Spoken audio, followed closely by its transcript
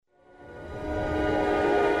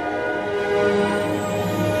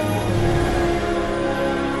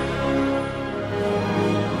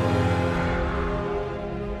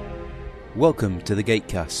Welcome to the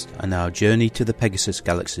Gatecast and our journey to the Pegasus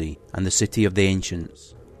Galaxy and the city of the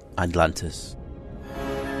ancients, Atlantis.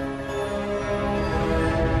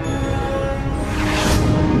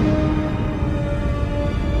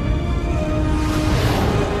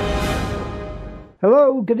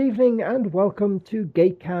 Hello, good evening, and welcome to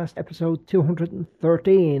Gatecast episode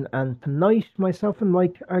 213. And tonight, myself and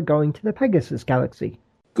Mike are going to the Pegasus Galaxy.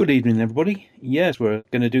 Good evening, everybody. Yes, we're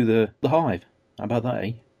going to do the Hive. How about that,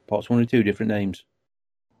 eh? Parts 1 and 2, different names.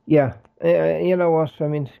 Yeah, you know what? I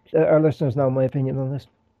mean, our listeners know my opinion on this.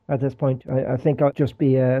 At this point, I think I'll just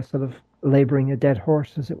be sort of labouring a dead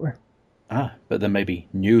horse, as it were. Ah, but there may be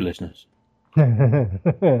new listeners. Okay,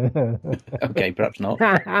 perhaps not.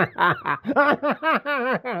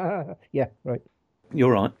 Yeah, right.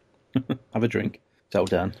 You're right. Have a drink. Settle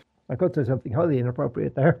down. I could say something highly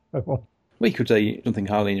inappropriate there. I won't. We could say something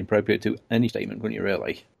highly inappropriate to any statement, couldn't you,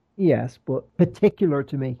 really? Yes, but particular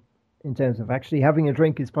to me, in terms of actually having a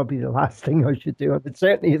drink is probably the last thing I should do, and it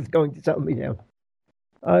certainly is going to settle me down.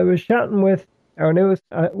 I was chatting with our newest,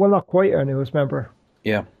 well, not quite our newest member.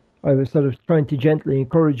 Yeah. I was sort of trying to gently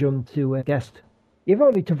encourage him to guest. You've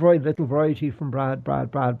only to provide a little variety from Brad,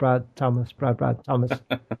 Thomas, Brad,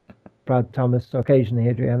 Thomas, occasionally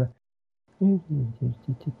Adriana. Come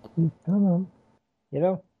on. You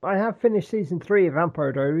know, I have finished season 3 of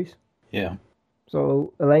Vampire Diaries. Yeah.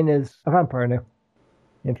 So Elena's a vampire now.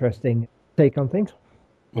 Interesting take on things.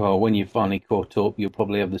 Well, when you finally caught up, you'll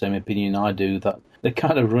probably have the same opinion I do, that they're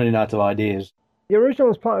kind of running out of ideas. The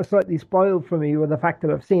original's plot is slightly spoiled for me with the fact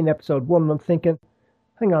that I've seen episode 1 and I'm thinking,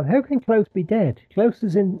 hang on, how can Klaus be dead? Klaus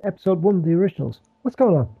is in episode 1 of the originals. What's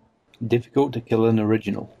going on? Difficult to kill an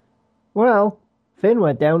original. Well, Finn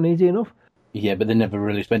went down easy enough. Yeah, but they never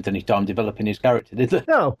really spent any time developing his character, did they?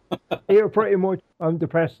 No. You're pretty much, I'm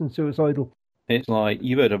depressed and suicidal. It's like,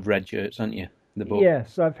 you've heard of Red Shirts, haven't you? The book.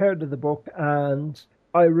 Yes, I've heard of the book, and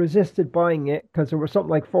I resisted buying it because there was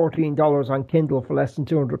something like $14 on Kindle for less than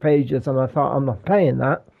 200 pages, and I thought, I'm not paying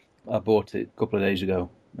that. I bought it a couple of days ago.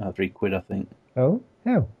 £3, I think. Oh?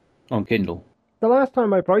 How? On Kindle. The last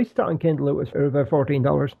time I priced it on Kindle, it was for about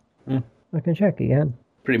 $14. I can check again.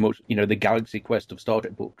 Pretty much, you know, the Galaxy Quest of Star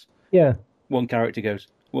Trek books. Yeah. One character goes,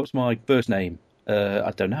 what's my first name?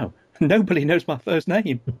 I don't know. Nobody knows my first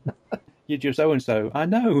name. You're just so-and-so. I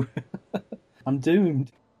know. I'm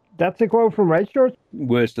doomed. That's a quote from Red Shirts?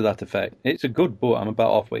 Words to that effect. It's a good book. I'm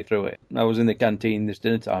about halfway through it. I was in the canteen this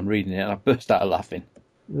dinner time reading it, and I burst out laughing.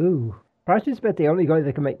 Ooh. Pratchett's about the only guy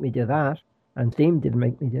that can make me do that. And Steam didn't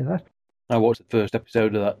make me do that. I watched the first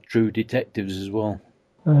episode of that True Detectives as well.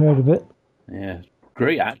 I heard of it. Yeah.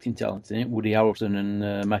 Great acting talent in it. Woody Harrelson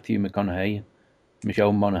and Matthew McConaughey.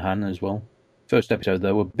 Michelle Monaghan as well. First episode,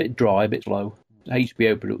 though, a bit dry, a bit slow.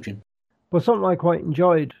 HBO production. But something I quite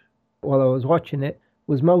enjoyed while I was watching it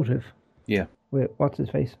was Motive. Yeah. With, what's his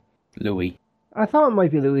face? Louis. I thought it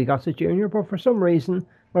might be Louis Gossett Jr., but for some reason,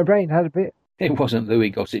 my brain had a bit... It wasn't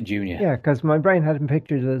Louis Gossett Jr. Yeah, because my brain had him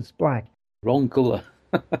pictured as black. Wrong colour.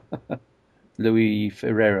 Louis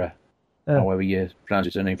Ferreira. However you pronounce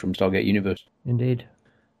his name from Stargate Universe. Indeed.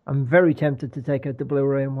 I'm very tempted to take out the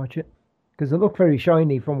Blu-ray and watch it, because it looked very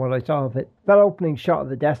shiny from what I saw of it. That opening shot of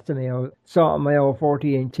the Destiny, I saw it on my old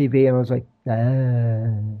 40-inch TV, and I was like,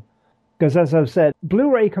 Because as I've said,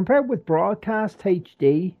 Blu-ray, compared with broadcast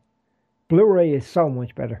HD, Blu-ray is so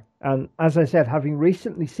much better. And as I said, having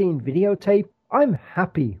recently seen videotape, I'm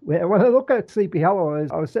happy. When I look at Sleepy Hollow,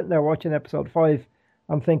 I was sitting there watching episode 5,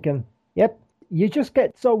 I'm thinking, yep, you just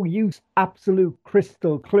get so used to absolute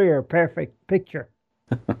crystal clear, perfect picture.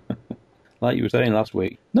 Like you were saying last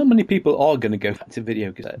week, not many people are going to go back to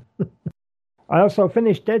video cassette. I also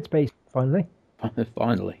finished Dead Space, finally.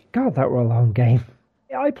 Finally. God, that were a long game.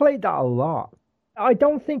 I played that a lot. I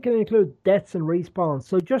don't think it includes deaths and respawns,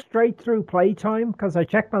 so just straight through playtime, because I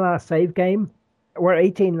checked my last save game, we're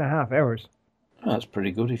 18 and a half hours. That's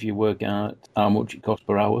pretty good if you work out how much it costs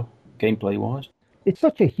per hour, gameplay-wise. It's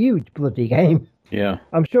such a huge bloody game. Yeah.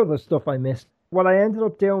 I'm sure there's stuff I missed. What I ended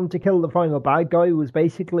up doing to kill the final bad guy was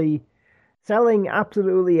basically selling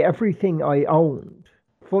absolutely everything I owned,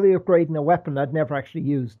 fully upgrading a weapon I'd never actually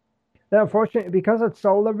used. Then unfortunately, because I'd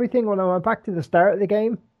sold everything, when I went back to the start of the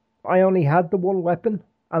game, I only had the one weapon,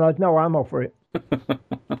 and I'd no ammo for it.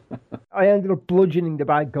 I ended up bludgeoning the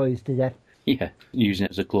bad guys to death. Yeah, using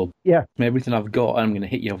it as a club. Yeah. Everything I've got, I'm going to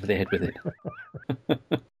hit you over the head with it.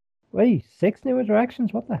 Wait, 6 new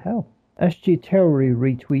interactions? What the hell? SG Theory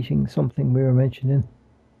retweeting something we were mentioning.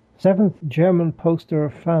 7th German poster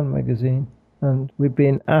of Fan magazine. And we've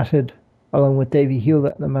been added along with Davey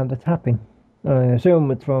Hewlett and Amanda Tapping. I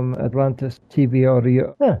assume it's from Atlantis TV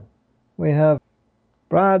Audio. Yeah. We have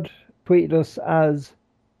Brad tweeted us as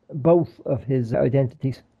both of his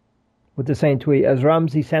identities with the same tweet as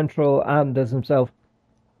Ramsey Central and as himself.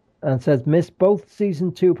 And says, missed both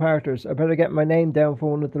season 2-parters. I better get my name down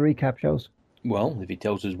for one of the recap shows. Well, if he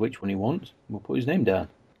tells us which one he wants, we'll put his name down.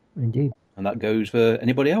 Indeed. And that goes for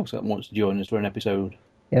anybody else that wants to join us for an episode.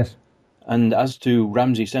 Yes. And as to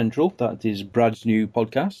Ramsey Central, that is Brad's new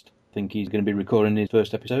podcast. I think he's going to be recording his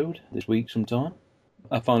first episode this week sometime.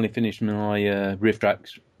 I finally finished my Riff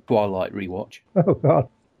Tracks Twilight rewatch. Oh, God.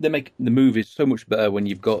 They make the movies so much better when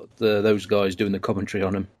you've got those guys doing the commentary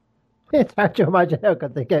on them. It's hard to imagine how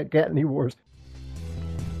could they get any worse.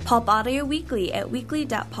 Pulp Audio Weekly at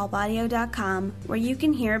weekly.pulpaudio.com, where you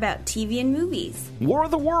can hear about TV and movies, War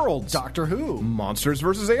of the Worlds, Doctor Who, Monsters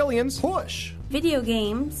vs. Aliens, Push, video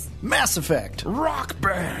games, Mass Effect, Rock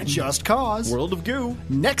Band, Just Cause, World of Goo,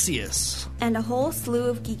 Nexius, and a whole slew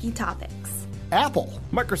of geeky topics. Apple,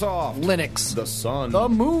 Microsoft, Linux, the Sun, the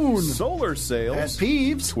Moon, Solar Sails, Pet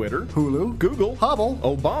Peeves, Twitter, Hulu, Google, Hubble,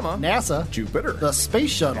 Obama, NASA, Jupiter, the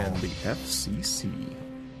Space Shuttle, and the FCC.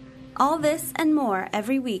 All this and more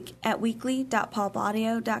every week at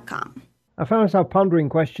weekly.pulpaudio.com. I found myself pondering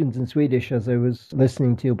questions in Swedish as I was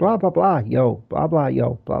listening to blah, blah, blah, yo, blah, blah,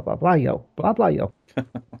 yo, blah, blah, blah, yo, blah, blah, yo.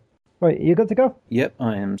 Right, you good to go? Yep,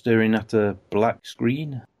 I am staring at a black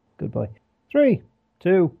screen. Goodbye. 3,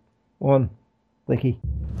 2, 1. Clicky.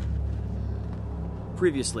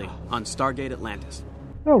 Previously on Stargate Atlantis.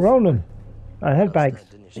 Oh, Ronan. I had bags.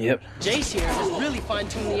 Yep. Jace here has really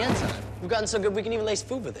fine-tuned the enzyme. We've gotten so good we can even lace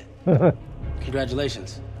food with it.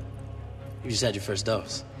 Congratulations. You just had your first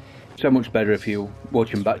dose. So much better if you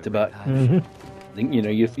watch them back to back. I think,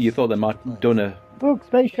 you thought they might have done a Look,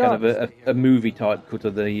 space shot. kind of a movie type cut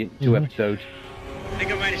of the two episodes. I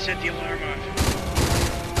think I might have set the alarm off.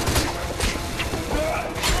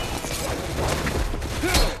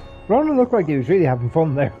 Ronan looked like he was really having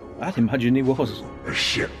fun there. I'd imagine he was. A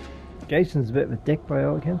ship. Jason's a bit of a dick by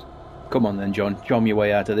all accounts. Come on then, John. Charm your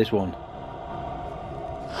way out of this one.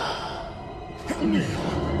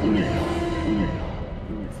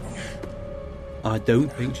 I don't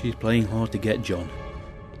think she's playing hard to get, John.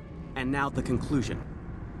 And now the conclusion.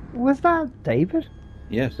 Was that David?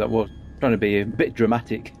 Yes, that was. Trying to be a bit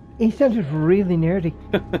dramatic. He sounded really nerdy.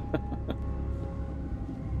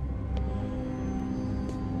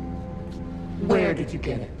 Where did you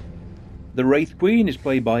get it? The Wraith Queen is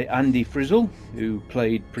played by Andy Frizzle, who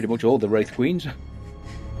played pretty much all the Wraith Queens.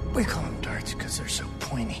 We call them darts because they're so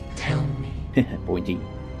pointy. Tell me. Pointy.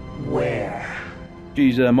 Where?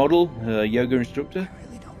 She's a model, a yoga instructor.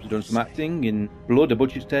 She's done some acting in Blood, A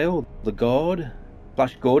Butcher's Tale, The Guard,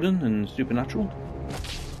 Flash Gordon and Supernatural.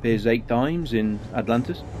 Appears 8 times in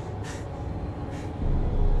Atlantis.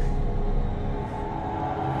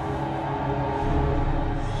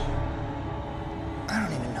 I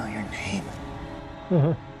don't even know your name.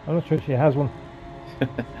 I'm not sure she has one.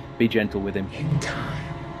 Be gentle with him. In time,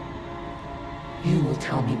 you will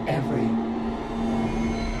tell me every...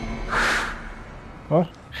 What?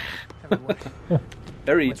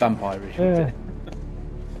 Very vampire-ish. Yeah.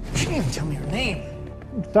 She didn't even tell me her name.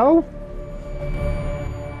 So?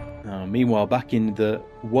 Meanwhile, back in the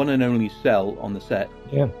one and only cell on the set,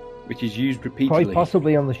 Yeah. which is used repeatedly. Quite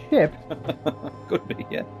possibly on the ship. Could be,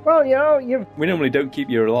 yeah. Well, you know, We normally don't keep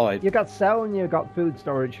you alive. you got cell and you got food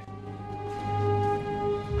storage.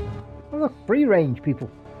 Oh, look, free range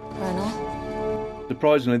people.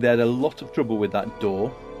 Surprisingly, they had a lot of trouble with that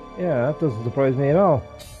door. Yeah, that doesn't surprise me at all.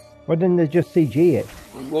 Why didn't they just CG it?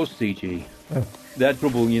 It was CG. Oh. They had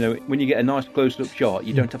trouble, when you get a nice close-up shot,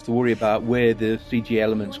 you don't have to worry about where the CG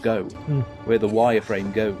elements go, where the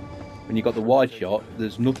wireframe goes. When you got the wide shot,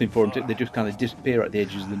 there's nothing for them to, they just kind of disappear at the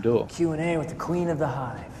edges of the door. Q&A with the Queen of the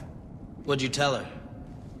Hive. What'd you tell her?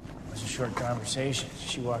 It was a short conversation.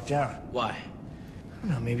 She walked out. Why? I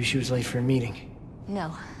don't know, maybe she was late for a meeting.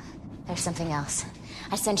 No, there's something else.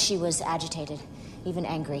 I sensed she was agitated, even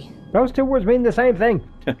angry. Those two words mean the same thing.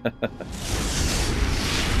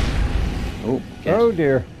 Oh, Oh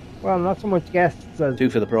dear. Well, not so much guests as... 2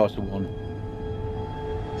 for the price of 1.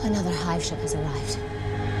 Another hive ship has arrived.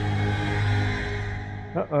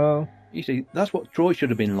 Uh-oh. You see, that's what Troy should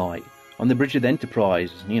have been like. On the bridge of the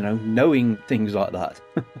Enterprise, knowing things like that.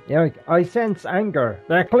 Yeah, I sense anger.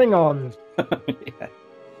 They're Klingons. Yeah.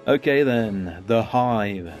 Okay then, The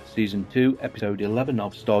Hive, Season 2, Episode 11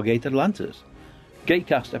 of Stargate Atlantis.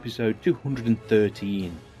 Gatecast Episode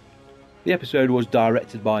 213. The episode was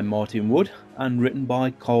directed by Martin Wood and written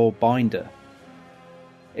by Carl Binder.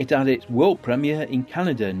 It had its world premiere in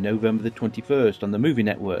Canada November the 21st on the Movie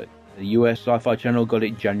Network. The US Sci-Fi Channel got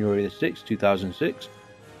it January the 6th, 2006.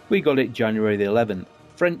 We got it January the 11th.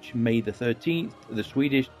 French May the 13th. The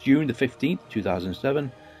Swedish June the 15th,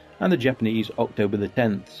 2007. and the Japanese October the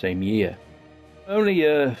 10th, same year. Only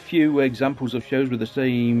a few examples of shows with the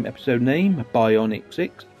same episode name, Bionic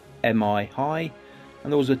 6, MI High,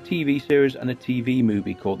 and there was a TV series and a TV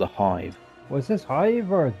movie called The Hive. Was this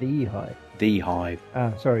Hive or The Hive? The Hive.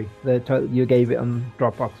 Ah, sorry. The title you gave it on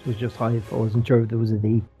Dropbox was just Hive. I wasn't sure if there was a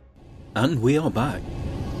The. And we are back.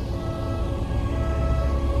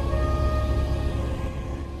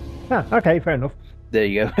 Ah, okay, fair enough. There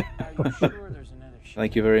you go.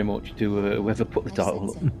 Thank you very much to whoever put the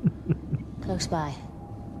title up. Close by.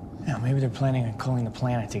 Yeah, maybe they're planning on calling the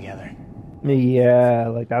planet together. Yeah,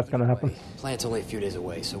 like that's gonna happen. Planet's only a few days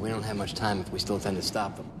away, so we don't have much time if we still intend to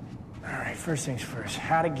stop them. Alright, first things first.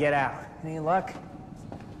 How to get out. Any luck?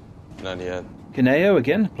 Not yet. Kaneo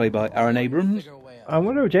again, played by Aaron Abrams. I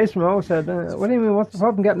wonder if Jason Momoa said, what do you mean, what's the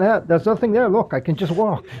problem getting out? There's nothing there, look, I can just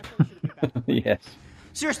walk. Yes.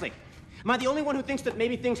 Seriously, am I the only one who thinks that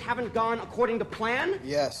maybe things haven't gone according to plan?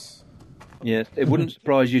 Yes. Yes, it wouldn't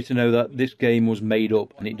surprise you to know that this game was made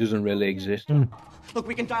up and it doesn't really exist. Look,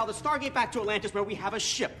 we can dial the Stargate back to Atlantis where we have a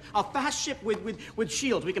ship. A fast ship with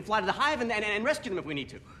shields. We can fly to the Hive and rescue them if we need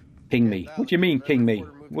to. King me. What do you mean, King me?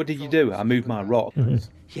 What did you do? I moved my rock.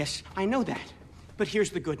 Yes, I know that. But here's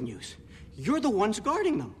the good news. You're the ones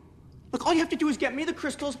guarding them. Look, all you have to do is get me the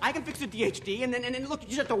crystals, I can fix the DHD, and then look, you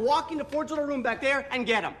just have to walk into Ford's little room back there and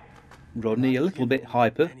get them. Rodney, a little bit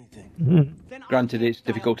hyper. Granted, it's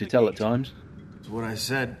difficult to tell at times. That's what I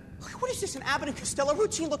said. What is this, an Abbott and Costello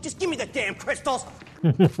routine? Look, just give me the damn crystals.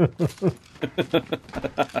 Get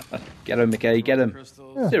him, McKay, get him.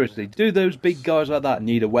 Yeah. Seriously, do those big guys like that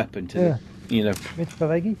need a weapon to, you know... Mitch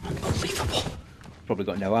Pileggi? Unbelievable. Probably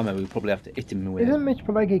got no ammo, we'll probably have to hit him with it. Isn't Mitch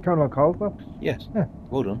Pileggi Colonel Caldwell? Yes. Yeah.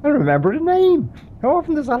 Well done. I remember the name. How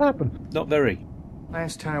often does that happen? Not very.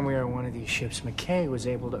 Last time we were on one of these ships, McKay was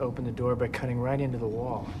able to open the door by cutting right into the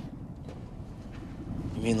wall.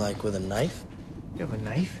 You mean like with a knife? You have a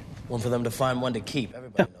knife? One for them to find, one to keep.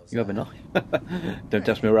 Everybody knows. You have a knife? Don't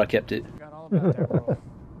ask me where I kept it. Well,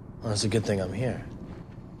 it's a good thing I'm here.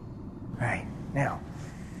 Right. Now,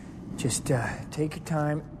 just take your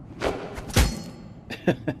time.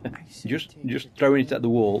 just throwing it at the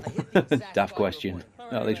wall. Daft question.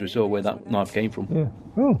 At least we saw where that knife came from. Yeah.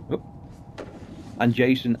 Oh. And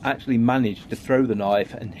Jason actually managed to throw the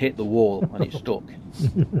knife and hit the wall, and it stuck.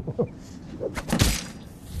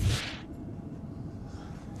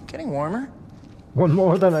 Getting warmer? One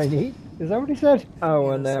more than I need? Is that what he said?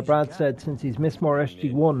 Oh, and Brad said since he's missed more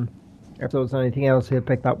SG-1, if there was anything else, he'll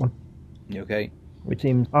pick that one. Okay. Which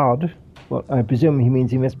seems odd, but I presume he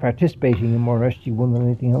means he missed participating in more SG-1 than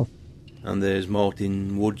anything else. And there's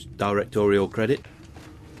Martin Wood's directorial credit.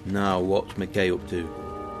 Now, what's McKay up to?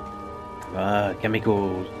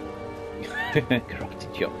 Chemicals.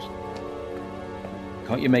 Karate chops.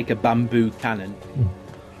 Can't you make a bamboo cannon?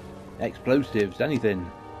 Explosives, anything.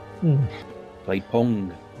 Play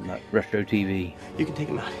Pong on that retro TV. You can take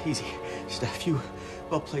them out easy. Just a few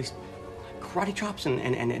well-placed karate chops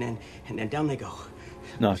and down they go.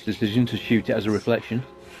 Nice decision to shoot it as a reflection.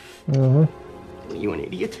 Uh-huh. You an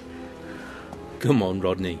idiot? Come on,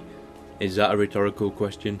 Rodney. Is that a rhetorical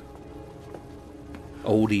question?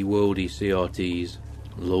 Oldie worldy CRTs.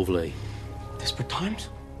 Lovely. Desperate times?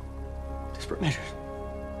 Desperate measures.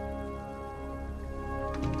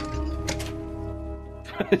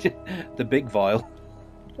 The big vial.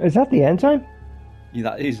 Is that the enzyme? Yeah,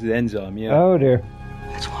 that is the enzyme, yeah. Oh dear.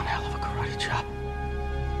 That's one hell of a karate chop.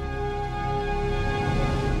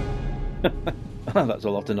 That's a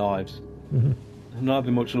lot of knives. They're not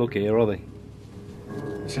having much luck here, are they?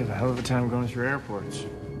 Just have a hell of a time going through airports.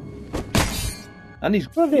 And he's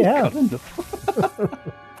bloody hell.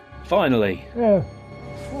 Finally. Yeah.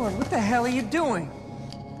 Ford, what the hell are you doing?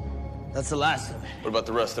 That's the last of it. What about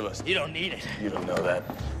the rest of us? You don't need it. You don't know that.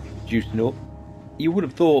 Juicing up. You would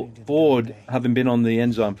have thought Ford, having been on the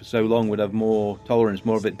enzyme for so long, would have more tolerance,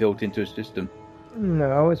 more of it built into his system.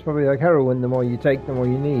 No, it's probably like heroin. The more you take, the more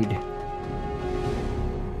you need.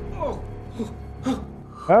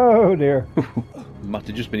 Oh dear. Might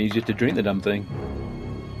have just been easier to drink the damn thing.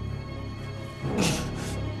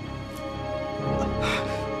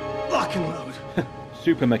 Lock and load.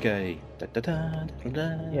 Super McKay. Da, da, da, da,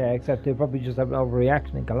 da. Yeah, except they probably just have an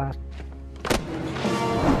overreaction and collapse.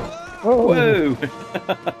 Oh. Whoa!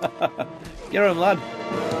 Get him, lad.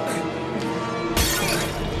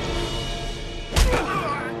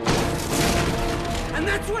 And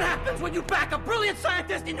that's what happens when you back a brilliant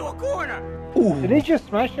scientist into a corner. Ooh. Did he just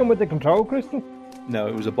smash him with the control crystal? No,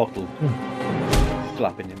 it was a bottle.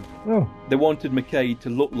 Slapping him. Oh. They wanted McKay to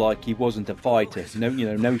look like he wasn't a fighter.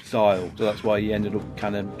 No style. So that's why he ended up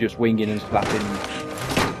kind of just winging and slapping.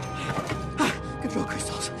 Control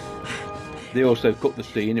crystals. They also cut the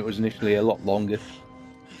scene. It was initially a lot longer.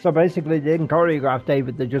 So basically, they didn't choreograph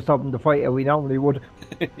David. They just told him to fight how we normally would.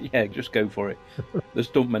 Yeah, just go for it. The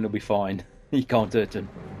stuntmen will be fine. You can't hurt them.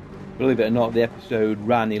 Believe it or not, the episode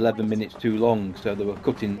ran 11 minutes too long, so they were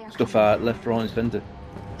cutting stuff out left, right, and centre.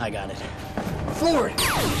 I got it. Forward!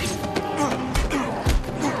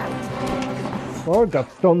 Ford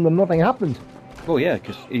got stunned and nothing happened. Well, yeah,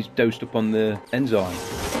 because he's dosed up on the enzyme.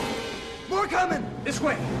 More coming! This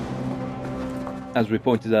way! As we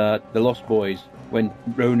pointed out, the Lost Boys, when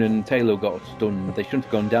Ronan and Taylor got stunned, they shouldn't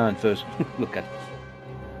have gone down first. Look at it.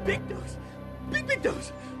 Big dose. Big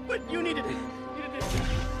dose. But you needed it.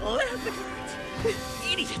 Left the cards.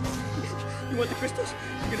 Eat it. You want the crystals?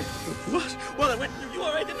 You're gonna... What? Well, I went... You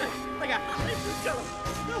all right, didn't I? I got high fruit jello.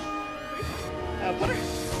 No. Butter?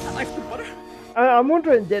 I like the butter. I'm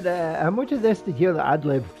wondering, how much of this did you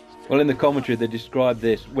ad-lib? Well, in the commentary, they described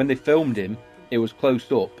this. When they filmed him, it was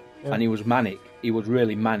close up, and he was manic. He was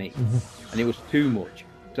really manic, and it was too much.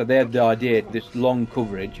 So they had the idea, this long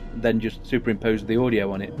coverage, then just superimpose the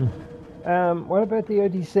audio on it. What about the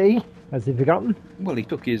ODC? Has he forgotten? Well, he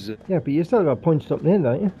took his... Yeah, but you still got to punch something in,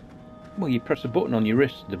 don't you? Well, you press a button on your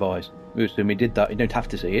wrist device. We assume he did that. You don't have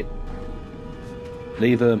to see it.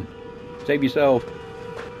 Leave him. Save yourself.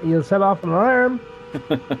 You'll set off an alarm.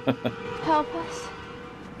 Help us.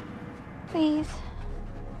 Please.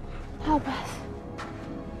 Help us.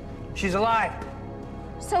 She's alive.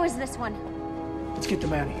 So is this one. Let's get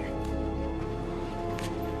them out of here.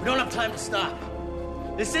 We don't have time to stop.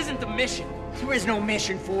 This isn't the mission. There is no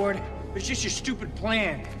mission, Ford. It's just your stupid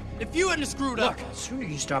plan. If you hadn't screwed up... Look, the sooner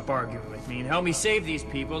you stop arguing with me and help me save these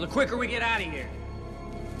people, the quicker we get out of here.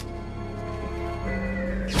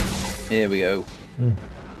 Here we go.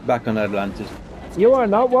 Back on Atlantis. You are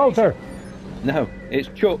not Walter. No, it's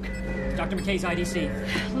Chuck. Dr. McKay's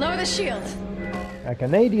IDC. Lower the shield. A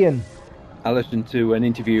Canadian. I listened to an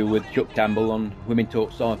interview with Chuck Campbell on Women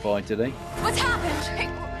Talk Sci-Fi today. What's happened? Hey,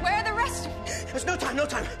 where are the rest of them? There's no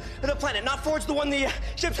time. The planet, not Ford's the one the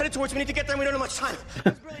ship's headed towards. We need to get there and we don't have much time.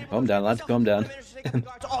 Calm down, lads, calm down.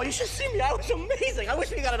 Oh, you should see me. I was amazing. I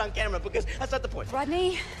wish we got it on camera because that's not the point.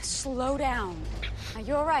 Rodney, slow down. Are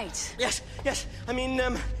you all right? Yes. I mean,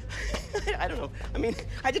 I don't know. I mean,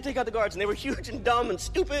 I did take out the guards, and they were huge and dumb and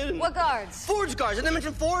stupid. And... What guards? Ford's guards. Didn't I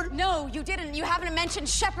mention Ford? No, you didn't. You haven't mentioned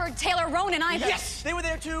Shepard, Taylor, Ronan either. Yes, they were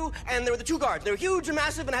there too, and there were the two guards. They were huge and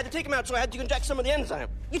massive, and I had to take them out, so I had to inject some of the enzyme.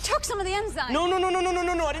 You took some of the enzyme? No.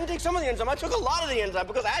 I didn't take some of the enzyme. I took a lot of the enzyme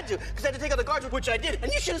because I had to take out the guards, which I did.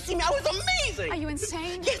 And you should have seen me. I was amazing. Are you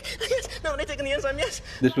insane? Yes. No, they taking the enzyme, yes.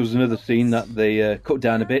 This was another scene that they cut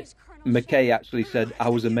down a bit. McKay actually said, "I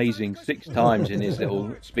was amazing" 6 times in his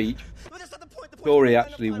little speech. Story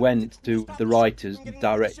actually went to the writers, the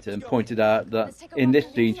director, and pointed out that in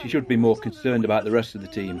this scene she should be more concerned about the rest of the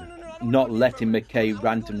team, not letting McKay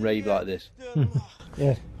rant and rave like this.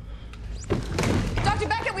 Yes. Dr.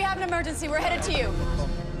 Beckett, we have an emergency. We're headed to you.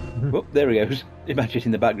 Well, there he goes. Imagine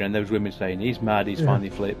in the background those women saying, "He's mad, he's finally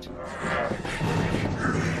flipped."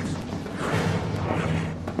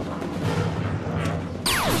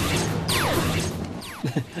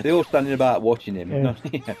 They're all standing about watching him.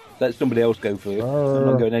 Yeah. Let somebody else go for it. I'm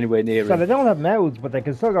not going anywhere near So him. they don't have mouths, but they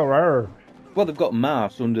can still go rrr. Well, they've got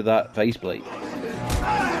mouths under that faceplate.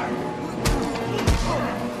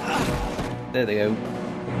 There they go.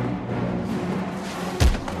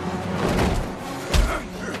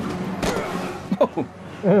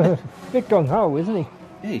 Oh. Bit gung-ho, isn't he?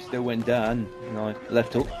 Yeah, he still went down. No,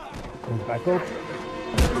 left up. Comes back up.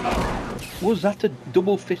 Was that a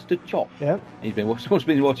double-fisted chop? Yeah. He's been must have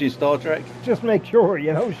been watching Star Trek. Just make sure,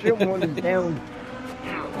 shoot one is down.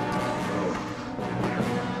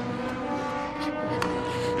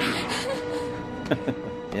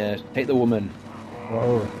 Yes, take the woman.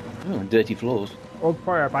 Whoa. Oh, dirty floors. Old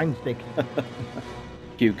fire bang stick.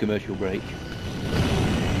 Cue commercial break.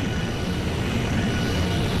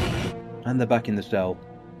 And they're back in the cell.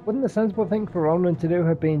 Wouldn't the sensible thing for Ronan to do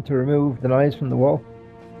have been to remove the knives from the wall?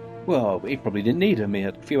 Well, he probably didn't need them. He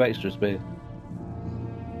had a few extras spare.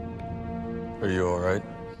 Are you alright?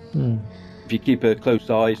 If you keep a close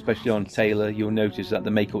eye, especially on Taylor, you'll notice that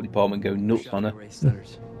the makeup department go nuts on her.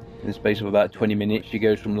 In the space of about 20 minutes, she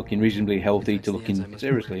goes from looking reasonably healthy to looking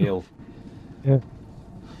seriously ill. Yeah.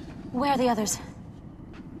 Where are the others?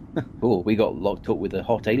 Oh, we got locked up with a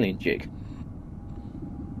hot alien chick.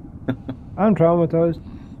 I'm traumatized.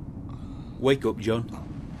 Wake up, John.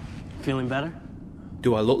 Feeling better?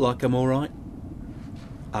 Do I look like I'm alright?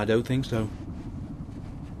 I don't think so.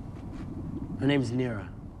 Her name's Nira.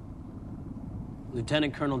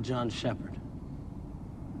 Lieutenant Colonel John Shepard.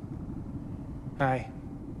 Hi.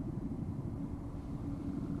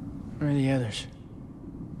 Where are the others?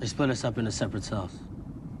 They split us up into separate cells.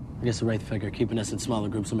 I guess the Wraith figure keeping us in smaller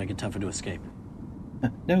groups will make it tougher to escape.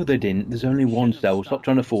 No, they didn't. There's only one cell. Stop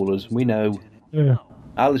trying to fool us. We know. Yeah.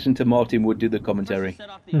 I listened to Martin Wood do the commentary.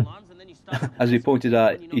 As he pointed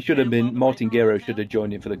out, Martin Guerrero should have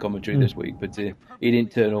joined in for the commentary this week, but he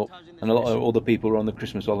didn't turn up, and a lot of other people were on the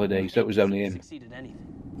Christmas holiday, so it was only him.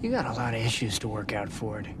 You got a lot of issues to work out,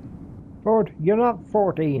 Ford. Ford, you're not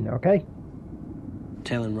 14, okay?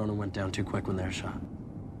 Taylor and Ronan went down too quick when they were shot.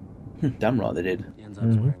 Damn right they did. The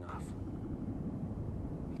enzyme's wearing off.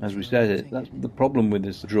 As we said, that's the problem with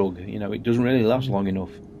this drug. You know, it doesn't really last long enough.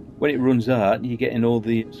 When it runs out, you're getting all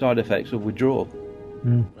the side effects of withdrawal.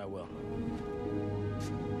 I will.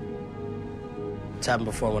 It's happened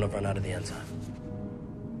before when I've run out of the enzyme.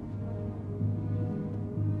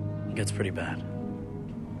 It gets pretty bad.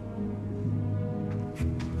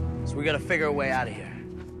 So we gotta figure a way out of here.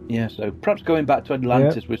 Yeah, so perhaps going back to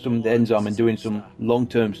Atlantis with some of the enzyme and doing some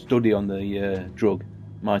long-term study on the drug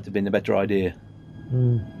might have been a better idea.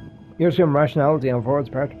 Here's some rationality on Ford's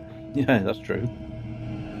part. Yeah, that's true.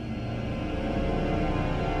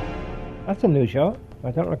 That's a new shot.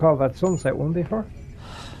 I don't recall that Sunset one before.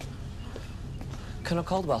 Colonel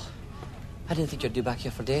Caldwell, I didn't think you'd be back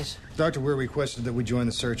here for days. Dr. Weir requested that we join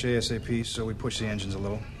the search ASAP, so we pushed the engines a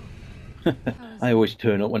little. I always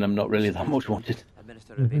turn up when I'm not really that much wanted.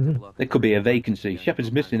 There could be a vacancy.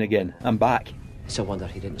 Shepard's missing again. I'm back. It's a wonder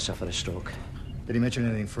he didn't suffer a stroke. Did he mention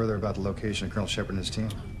anything further about the location of Colonel Shepard and his team?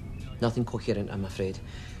 Nothing coherent, I'm afraid.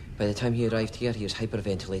 By the time he arrived here, he was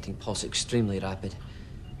hyperventilating, pulse extremely rapid.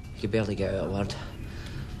 He could barely get out a word.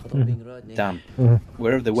 Although being Rodney... Damn.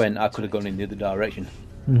 Wherever they went, I could have gone in the other direction.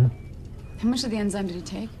 How much of the enzyme did he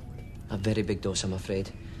take? A very big dose, I'm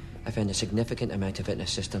afraid. I found a significant amount of it in his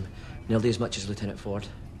system, nearly as much as Lieutenant Ford.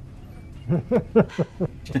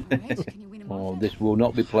 Oh, this will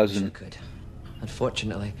not be pleasant. Could.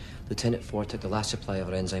 Unfortunately, Lieutenant Ford took the last supply of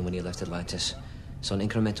our enzyme when he left Atlantis, so an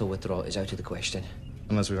incremental withdrawal is out of the question.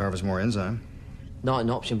 Unless we harvest more enzyme. Not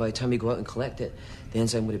an option. By the time we go out and collect it, the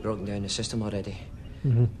enzyme would have broken down the system already.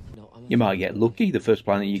 You might get lucky. The first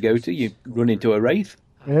planet you go to, you run into a Wraith.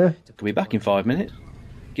 Yeah. Could be back in 5 minutes.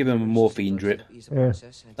 Give him a morphine drip. Yeah.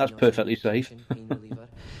 That's perfectly safe.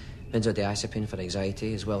 Benzodiazepine for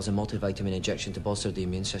anxiety, as well as a multivitamin injection to bolster the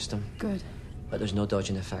immune system. Good. But there's no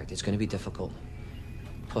dodging the fact it's going to be difficult.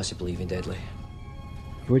 Possibly even deadly.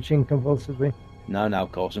 Twitching convulsively. No,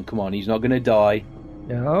 Carson, come on. He's not going to die.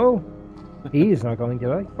 No. He's not going to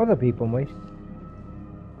die. Other people might.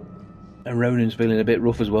 And Ronan's feeling a bit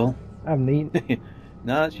rough as well. I haven't eaten.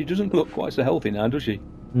 No, she doesn't look quite so healthy now, does she?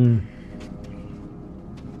 You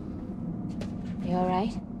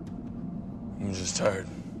alright? I'm just tired.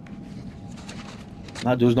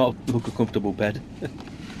 That does not look a comfortable bed.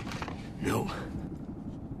 No.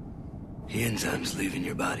 The enzyme's leaving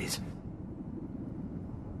your bodies.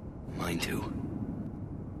 Mine too.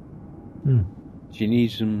 She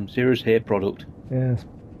needs some serious hair product. Yes.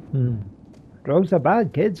 Drugs are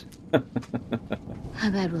bad, kids. How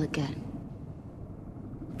bad will it get?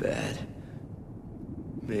 Bad.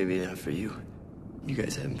 Maybe not for you. You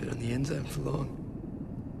guys haven't been on the enzyme for long.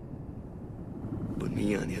 But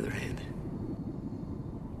me, on the other hand.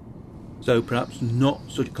 So perhaps not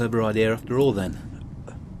such a clever idea after all then.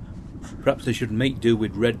 Perhaps they should make do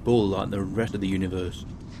with Red Bull like the rest of the universe.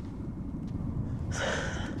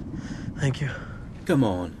 Thank you. Come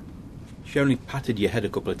on. She only patted your head a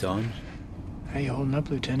couple of times. How you holding up,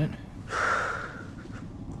 Lieutenant?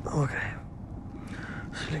 Okay.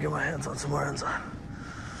 Just gonna get my hands on some more enzyme.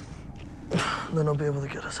 Then I'll be able to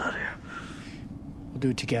get us out of here. We'll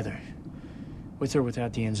do it together. With or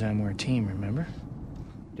without the enzyme, we're a team, remember?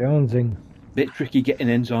 Jonesing. Bit tricky getting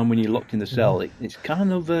enzyme when you're locked in the cell. It's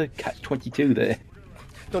kind of a catch-22 there.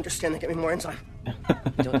 Don't just stand there, get me more enzyme.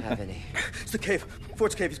 You don't have any. It's the cave.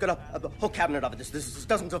 Ford's cave. He's got a whole cabinet of it. There's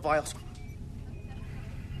dozens of vials.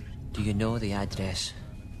 Do you know the address?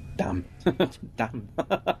 Damn. Damn.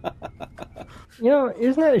 You know,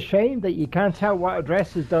 isn't it a shame that you can't tell what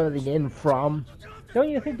address is dialing in from? Don't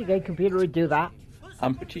you think the gate computer would do that?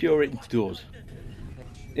 I'm pretty sure it does.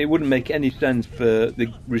 It wouldn't make any sense for the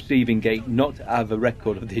receiving gate not to have a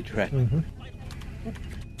record of the address.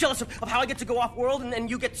 Jealous of how I get to go off-world and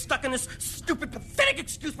you get stuck in this stupid, pathetic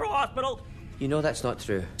excuse for a hospital. You know that's not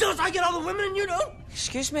true. Jealous I get all the women and you don't?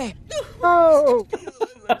 Excuse me. Oh!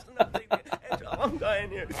 I'm dying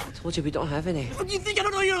here. I told you we don't have any. You think I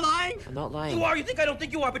don't know you're lying? I'm not lying. You are. You think I don't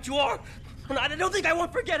think you are, but you are. And I don't think I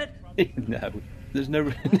won't forget it. No, there's no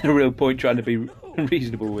real point trying to be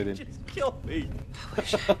reasonable with him. Just kill me.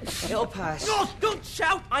 It'll pass. No, don't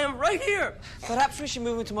shout. I am right here. Perhaps we should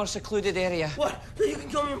move into a more secluded area. What? You can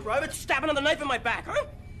kill me in private? Stab another knife in my back, huh?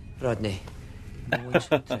 Rodney, no one's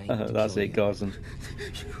trying to That's kill it, Carson.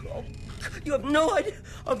 You have no idea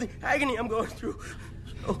of the agony I'm going through.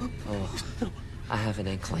 Oh, I have an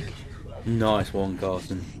inkling. Nice one,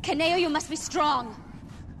 Carson. Kaneo, you must be strong.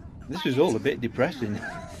 This is all a bit depressing.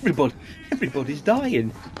 Everybody's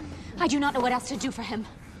dying. I do not know what else to do for him.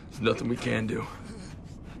 There's nothing we can do.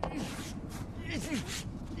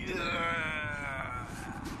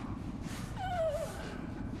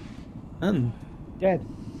 And dead.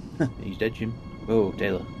 He's dead, Jim. Oh,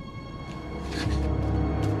 Taylor.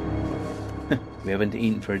 We haven't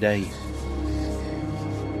eaten for a day.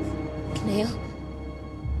 Kaneo?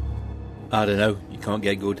 I don't know. You can't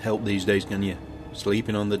get good help these days, can you?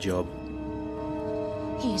 Sleeping on the job.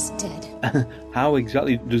 He is dead. How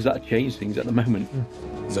exactly does that change things at the moment?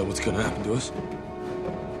 Is that what's going to happen to us?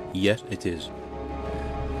 Yes, it is.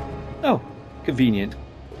 Oh, convenient.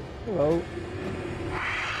 Hello.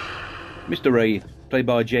 Mr. Wraith, played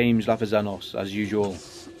by James Lafazanos, as usual.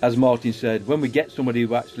 As Martin said, when we get somebody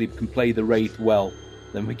who actually can play the Wraith well,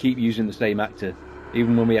 then we keep using the same actor.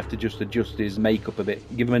 Even when we have to just adjust his makeup a bit,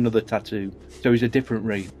 give him another tattoo. So he's a different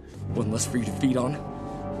Wraith. One less for you to feed on.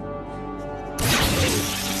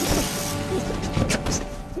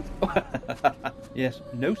 Yes,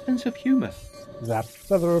 no sense of humour. That's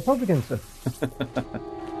what the Republicans do.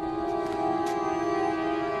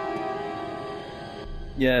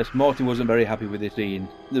 Yes, Martin wasn't very happy with this scene.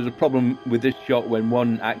 There's a problem with this shot when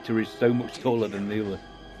one actor is so much taller than the other.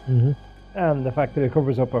 Mm-hmm. And the fact that it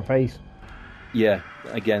covers up her face. Yeah,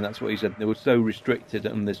 again, that's what he said. They were so restricted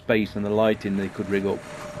on the space and the lighting they could rig up.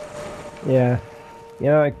 Yeah.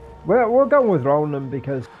 Yeah, we're going with Ronan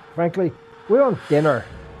because, frankly, we want dinner.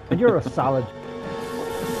 And you're a salad.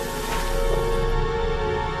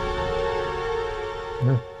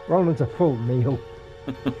 Ronan's a full meal.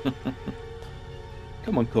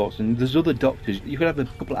 Come on, Corson. There's other doctors. You could have a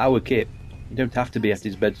couple hour kip. You don't have to be at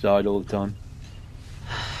his bedside all the time.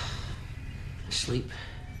 Sleep,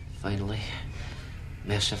 finally.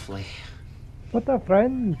 Mercifully. What a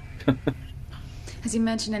friend. Has he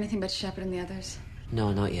mentioned anything about Shepard and the others?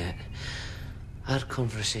 No, not yet. Our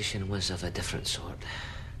conversation was of a different sort.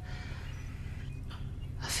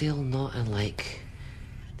 I feel not unlike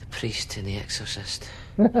the priest in The Exorcist.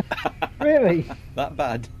 Really? That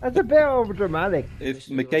bad? That's a bit overdramatic. If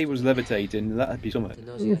McKay was levitating, that'd be something.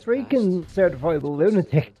 He's a freaking certifiable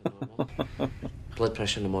lunatic. Blood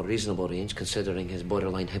pressure in a more reasonable range, considering his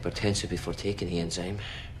borderline hypertensive before taking the enzyme.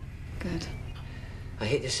 Good. I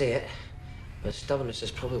hate to say it, but stubbornness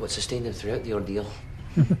is probably what sustained him throughout the ordeal.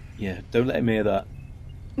 Yeah, don't let him hear that.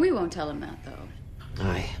 We won't tell him that, though.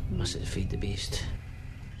 Aye, mustn't feed the beast.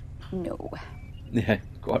 No. Yeah,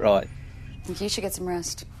 quite right. Think you should get some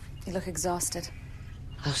rest. You look exhausted.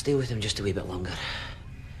 I'll stay with him just a wee bit longer.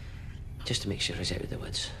 Just to make sure he's out of the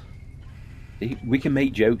woods. See, we can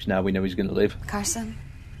make jokes now we know he's going to live. Carson,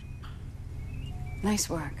 nice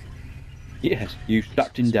work. Yes, you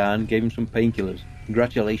strapped him down, gave him some painkillers.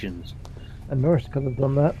 Congratulations. A nurse could have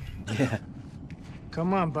done that. Yeah.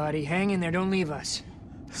 Come on, buddy. Hang in there. Don't leave us.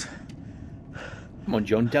 Come on,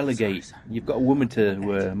 John, delegate. You've got a woman to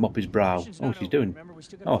mop his brow. Oh, she's doing.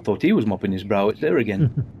 Oh, I thought he was mopping his brow. It's her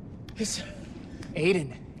again.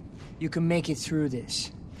 Aiden, you can make it through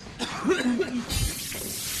this.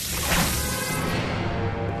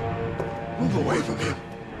 Move away from him.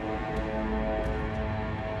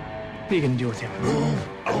 What are you gonna do with him? Move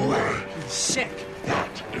away. He's sick.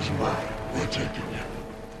 That is why we're taking him.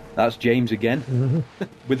 That's James again,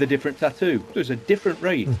 with a different tattoo. There's a different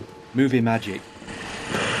Wraith. Movie magic.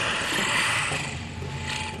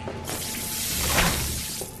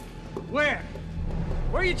 Where?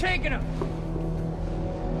 Where are you taking him?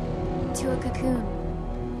 To a cocoon.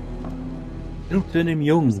 Don't turn him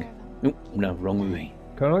young. Oh, no, wrong movie.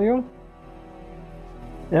 Colonel Young?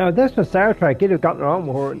 Now, if this was Star Trek, he'd have gotten on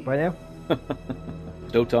with her by now.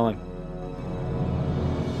 Still time.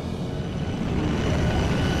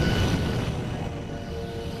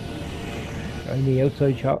 In the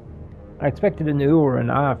outside shot. I expected a new or an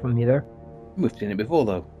ah from you there. We've seen it before,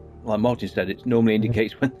 though. Like Martin said, it normally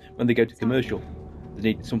indicates when they go to commercial.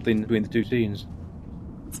 They need something between the two scenes.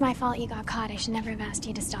 It's my fault you got caught. I should never have asked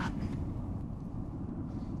you to stop.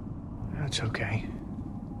 That's okay.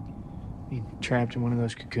 You trapped in one of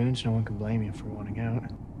those cocoons, no one can blame you for wanting out.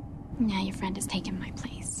 Now your friend has taken my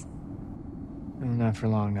place. Well, not for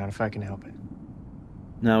long, not if I can help it.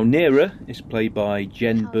 Now, Neera is played by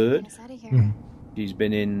Jen Bird. She's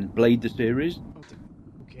been in Blade the series.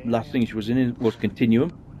 last thing she was in was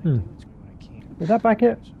Continuum. Is that back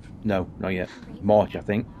yet? No, not yet. March, I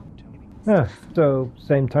think. Ah, so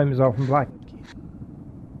same time as Orphan Black.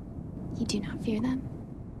 You do not fear them?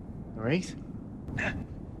 The Wraith?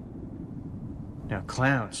 Now,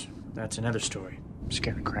 clowns. That's another story.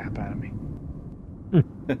 Scare the crap out of me.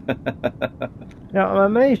 Now,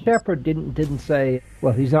 May Shepherd didn't say,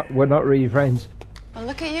 well, we're not really friends. Well,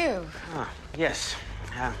 look at you. Ah, yes.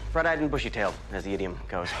 Red-eyed and bushy-tailed, as the idiom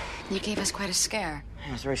goes. You gave us quite a scare.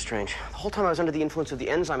 It was very strange. The whole time I was under the influence of the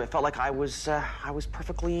enzyme, it felt like I was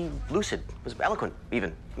perfectly lucid. It was eloquent,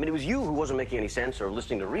 even. I mean, it was you who wasn't making any sense or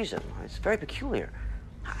listening to reason. It's very peculiar.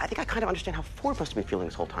 I think I kind of understand how Ford must have been feeling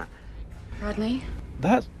this whole time. Rodney?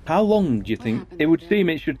 That's how long do you think? It would seem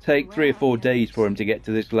it should take 3 or 4 days for him to get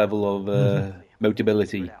to this level of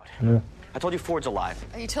mutability. Yeah. I told you Ford's alive.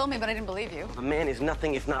 You told me, but I didn't believe you. The man is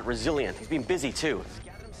nothing if not resilient. He's been busy, too.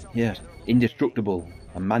 Yes, indestructible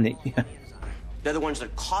and manic. They're the ones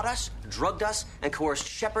that caught us, drugged us, and coerced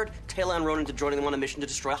Shepard, Taylor, and Ronan to joining them on a mission to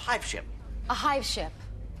destroy a hive ship. A hive ship?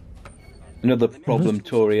 Another problem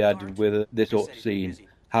Tori had with this sort of scene.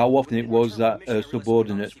 How often it was that her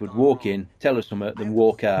subordinates would walk in, tell her something, then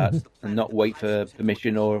walk out, and not wait for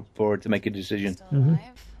permission or for her to make a decision.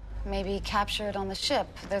 Maybe captured on the ship.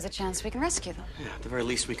 There's a chance we can rescue them. Yeah, at the very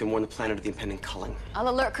least, we can warn the planet of the impending culling. I'll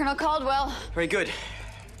alert Colonel Caldwell. Very good.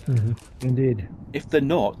 Indeed. If they're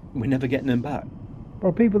not, we're never getting them back.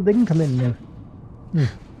 Well, people didn't come in now.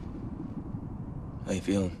 How you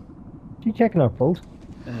feeling? You checking our pulse?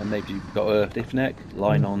 Maybe you've got a stiff neck,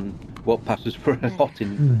 lying on what passes for a hot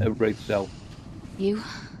in a Wraith cell. You?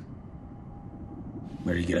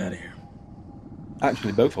 Ready to get out of here?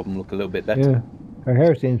 Actually, both of them look a little bit better. Yeah. Her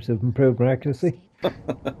hair seems to have improved miraculously. I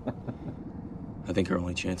think our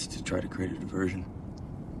only chance is to try to create a diversion.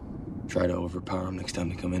 Try to overpower them next time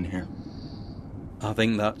they come in here. I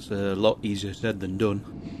think that's a lot easier said than done.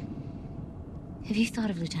 Have you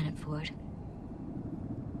thought of Lieutenant Ford?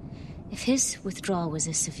 If his withdrawal was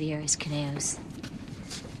as severe as Kaneo's...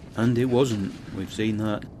 And it wasn't. We've seen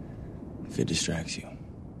that. If it distracts you,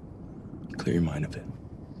 clear your mind of it.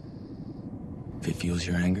 If it fuels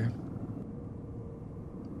your anger,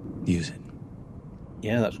 use it.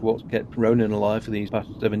 Yeah, that's what's kept Ronan alive for these past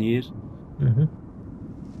 7 years. You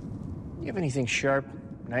have anything sharp?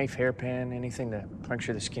 Knife, hairpin, anything to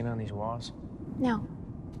puncture the skin on these walls? No.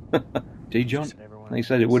 See, John? They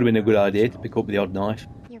said it would have been a good idea to pick up the odd knife.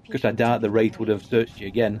 Because I doubt the Wraith would have searched you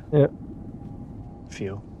again. Yeah.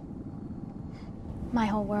 Few. My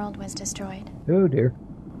whole world was destroyed. Oh dear.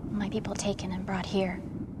 My people taken and brought here.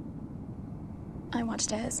 I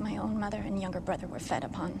watched as my own mother and younger brother were fed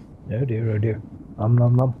upon. Oh dear, oh dear. Nom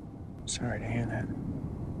nom. Sorry to hear that.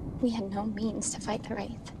 We had no means to fight the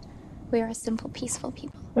Wraith. We are a simple, peaceful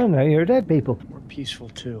people. Oh no, you're dead people. We're peaceful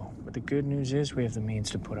too. But the good news is we have the means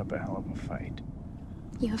to put up a hell of a fight.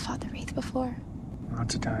 You have fought the Wraith before.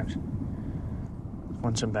 Lots of times.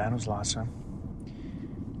 Won some battles, lost some.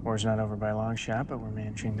 War's not over by a long shot, but we're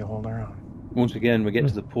managing to hold our own. Once again, we get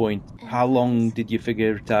to the point. How long did you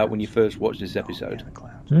figure it out when you first watched this episode?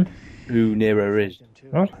 Who Nero is?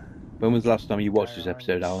 What? When was the last time you watched this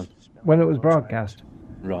episode, Alan? When it was broadcast.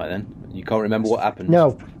 Right then. You can't remember what happened?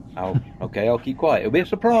 No. Oh, okay, I'll keep quiet. It'll be a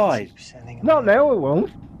surprise. Not now, it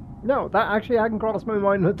won't. No, that actually hadn't crossed my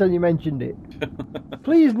mind until you mentioned it.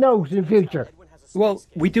 Please note in future. Well,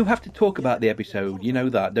 we do have to talk about the episode. You know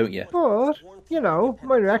that, don't you? But, you know,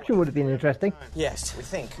 my reaction would have been interesting. Yes, we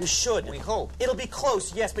think. We should. We hope. It'll be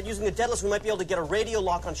close, yes, but using the Daedalus, we might be able to get a radio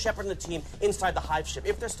lock on Shepard and the team inside the hive ship.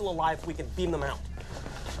 If they're still alive, we can beam them out.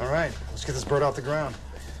 All right, let's get this bird off the ground.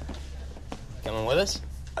 Coming with us?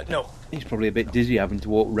 No. He's probably a bit dizzy having to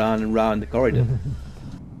walk round and round the corridor.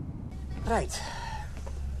 Right.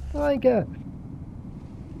 Like, so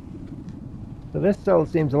this cell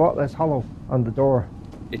seems a lot less hollow on the door.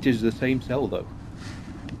 It is the same cell, though.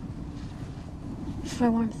 For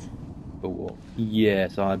warmth. For what?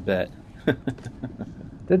 Yes, I bet.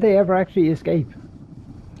 Did they ever actually escape?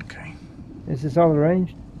 Okay. Is this all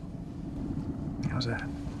arranged? How's that?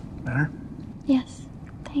 Better? Yes,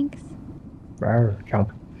 thanks. Rawr,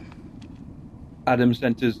 chomp. Adam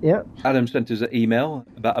sent us an email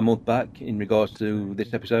about a month back in regards to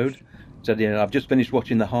this episode. Said, I've just finished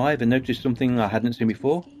watching The Hive and noticed something I hadn't seen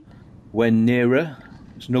before. When Nera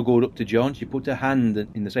snuggled up to John, she put her hand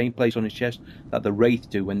in the same place on his chest that the Wraith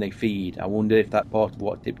do when they feed. I wonder if that's part of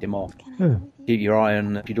what tipped him off. Keep your eye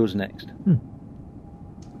on what she does next.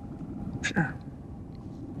 Sure.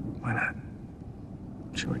 Why not?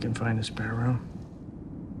 Sure we can find a spare room.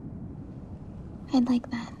 I'd like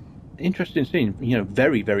that. Interesting scene,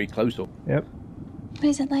 very, very close up. Yep. What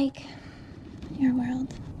is it like? Your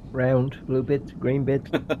world? round, blue bits, green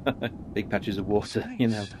bits. Big patches of water, you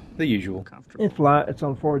know, the usual. It's flat, it's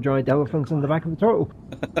on 4 giant elephants in the back of the turtle.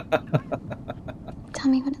 Tell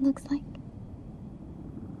me what it looks like.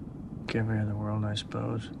 Give her the world, I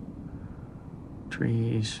suppose.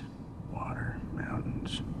 Trees, water,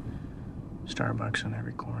 mountains, Starbucks on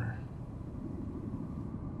every corner.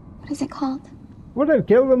 What is it called? Would have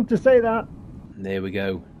killed them to say that. There we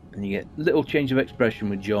go. And you get a little change of expression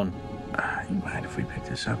with John. You mind if we pick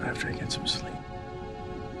this up after I get some sleep?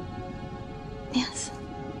 Yes,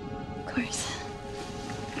 of course.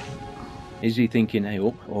 Is he thinking, hey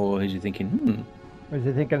up, or is he thinking, Or is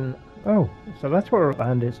he thinking, oh, so that's where our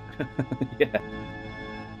land is? Yeah.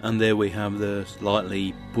 And there we have the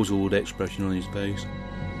slightly puzzled expression on his face.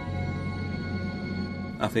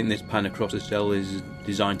 I think this pan across the cell is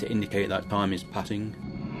designed to indicate that time is passing.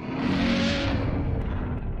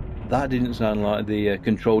 That didn't sound like the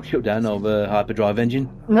controlled shutdown of a hyperdrive engine.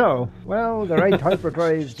 No. Well, the right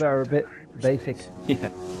hyperdrives are a bit basic. Yeah.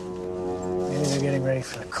 Maybe they're getting ready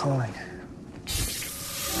for the calling.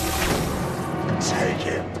 Take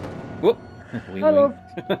it. Whoop. Hello.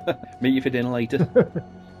 Meet you for dinner later.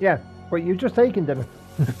 Yeah, but you just taken dinner.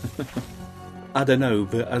 I don't know,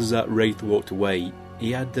 but as that wraith walked away,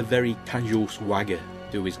 he had a very casual swagger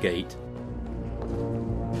to his gait.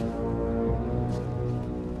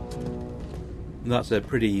 That's a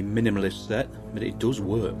pretty minimalist set, but it does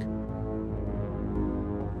work.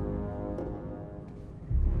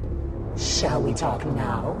 Shall we talk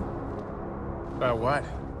now? About what?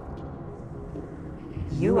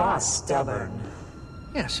 You are stubborn.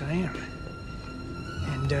 Yes, I am.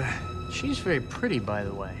 And, she's very pretty, by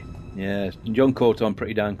the way. Yes, John caught on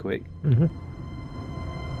pretty darn quick. Mm-hmm.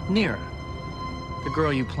 Nira, the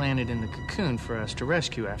girl you planted in the cocoon for us to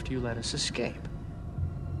rescue after you let us escape.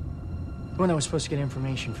 The one that was supposed to get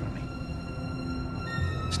information from me.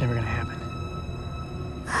 It's never gonna happen.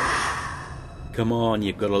 Come on,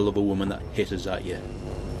 you've got to love a woman that hisses at you.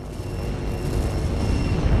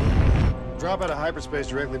 Drop out of hyperspace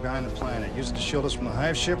directly behind the planet. Use it to shield us from the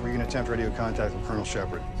hive ship, or you can attempt radio contact with Colonel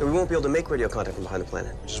Shepard. Yeah, we won't be able to make radio contact from behind the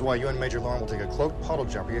planet. Which is why you and Major Lauren will take a cloaked puddle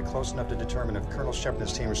jumper, get close enough to determine if Colonel Shepard and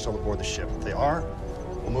his team are still aboard the ship. If they are,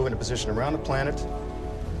 we'll move into position around the planet,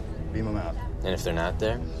 beam them out. And if they're not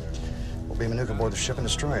there? We'll beam a nuke aboard the ship and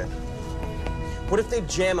destroy it. What if they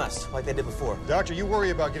jam us like they did before? Doctor, you worry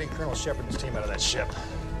about getting Colonel Shepard and his team out of that ship.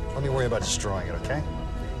 Let me worry about destroying it, okay?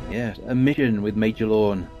 Yes, a mission with Major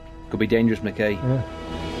Lorne. Could be dangerous, McKay. Yeah.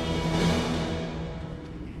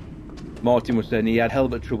 Martin was saying he had hell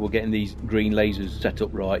of a trouble getting these green lasers set up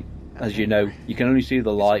right. As you know, you can only see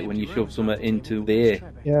the light when you shove something into the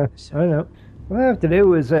air. Yeah, I know. What I have to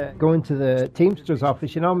do is go into the Teamsters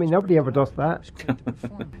office. You know, I mean, nobody ever does that.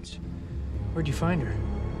 Where'd you find her?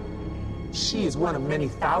 She is one of many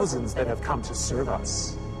thousands that have come to serve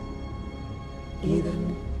us.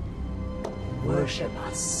 Even worship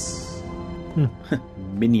us.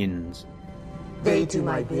 Minions. They do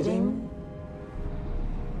my bidding,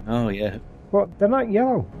 Oh, yeah. But they're not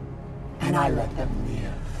yellow. and I let them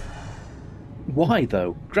live. Why,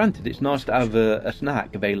 though? Granted, it's nice to have a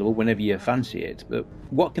snack available whenever you fancy it, but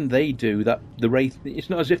what can they do that the Wraith... It's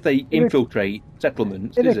not as if they infiltrate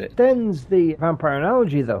settlements, is it? extends the vampire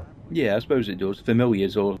analogy, though. Yeah, I suppose it does.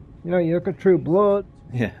 Familiars or... You know, you look at True Blood.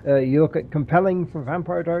 Yeah. You look at Compelling from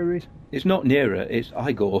Vampire Diaries. It's not Nira, it's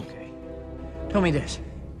Igor. Tell me this.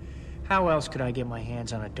 How else could I get my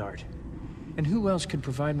hands on a dart? And who else could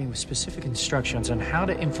provide me with specific instructions on how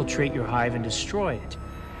to infiltrate your hive and destroy it?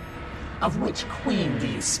 Of which queen do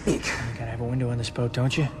you speak? You gotta have a window on this boat,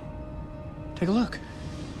 don't you? Take a look.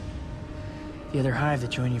 The other hive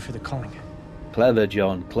that joined you for the culling. Clever,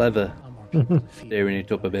 John, clever. Steering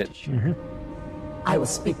it up a bit. I will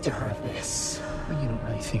speak to her of this. Well, you don't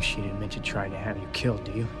really think she'd admit to trying to have you killed,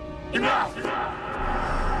 do you? Enough!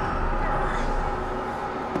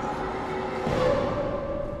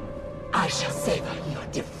 I shall savor your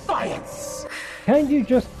defiance. Can't you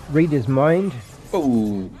just read his mind?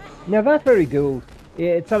 Oh. Now, that's very cool.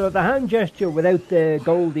 It's sort of the hand gesture without the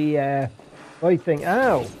goldy light thing.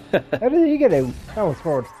 Ow! How did he get out? That was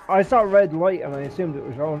forward. I saw a red light and I assumed it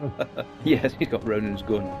was Ronan. Yes, he's got Ronan's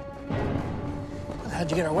gun.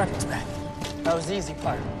 How'd you get our weapons back? That was the easy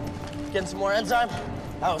part. Getting some more enzyme?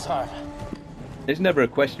 That was hard. It's never a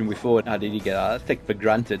question we thought, how did he get out? That's taken for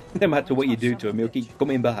granted. No matter what you do to him, he'll keep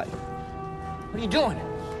coming back. What are you doing?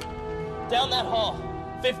 Down that hall.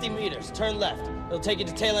 50 meters. Turn left. It'll take you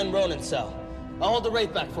to Taylor and Ronan's cell. I'll hold the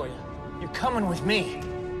Wraith back for you. You're coming with me.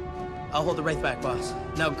 I'll hold the Wraith back, boss.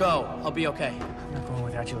 Now go. I'll be okay. I'm not going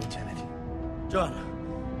without you, Lieutenant. John,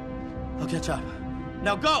 I'll catch up.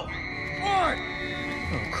 Now go! Forward!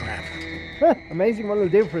 Oh, crap. Amazing what it'll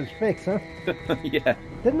do for his fix, huh? Yeah.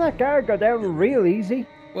 Didn't that guard go down real easy?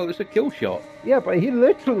 Well, it's a kill shot. Yeah, but he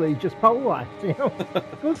literally just pole-whacked, you know?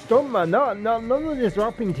 Good stuff, man. None of this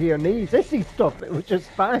dropping to your knees. This is stuff. It was just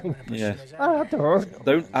bang. Yes. That hurt.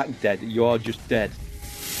 Don't act dead. You are just dead.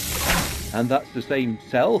 And that's the same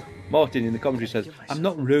cell. Martin in the commentary says, I'm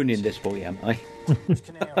not ruining this for you, am I?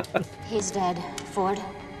 He's dead. Ford?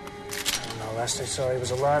 No, last I saw he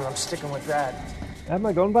was alive. I'm sticking with that. I have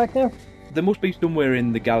my gun back now? There must be somewhere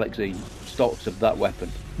in the galaxy stocks of that weapon.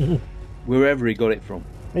 Wherever he got it from.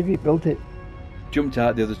 Maybe he built it. Jumped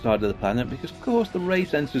out the other side of the planet because, of course, the ray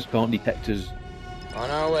sensors can't detect us. On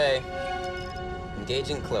our way.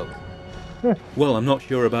 Engaging cloak. Well, I'm not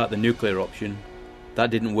sure about the nuclear option.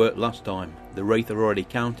 That didn't work last time. The Wraith have already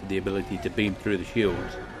counted the ability to beam through the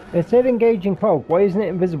shields. It said engaging cloak. Why isn't it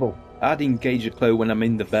invisible? I'd engage a cloak when I'm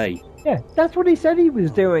in the bay. Yeah, that's what he said he was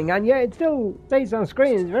doing, and yet it still stays on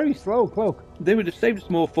screen. It's a very slow cloak. They would have saved a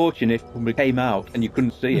small fortune if it came out and you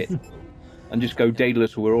couldn't see it. And just go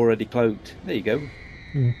Daedalus who were already cloaked. There you go.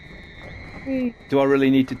 Do I really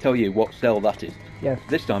need to tell you what cell that is? Yes.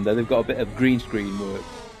 This time, though, they've got a bit of green screen work.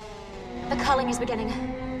 The culling is beginning.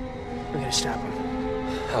 We're gonna stop him.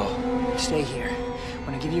 Oh. Stay here.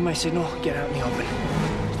 When I give you my signal, get out in the open.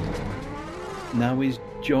 Now is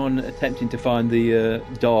John attempting to find the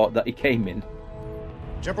dart that he came in.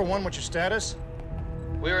 Jumper 1, what's your status?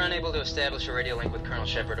 We were unable to establish a radio link with Colonel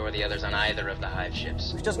Shepard or the others on either of the Hive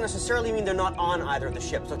ships. Which doesn't necessarily mean they're not on either of the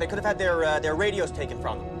ships. So they could have had their radios taken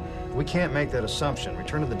from them. We can't make that assumption.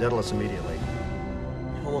 Return to the Daedalus immediately.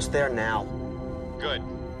 Almost there now. Good.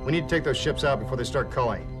 We need to take those ships out before they start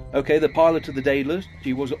culling. Okay, the pilot of the Daedalus,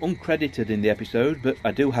 she was uncredited in the episode, but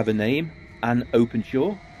I do have a name, Anne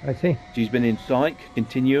Openshaw. I see. She's been in Psych,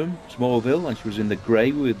 Continuum, Smallville, and she was in The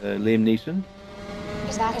Grey with Liam Neeson.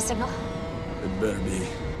 Is that his signal? It better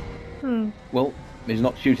be. Well, he's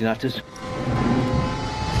not shooting at us.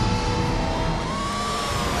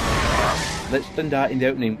 Let's stand out in the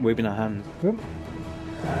opening, waving our hands.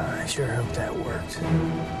 I sure hope that worked.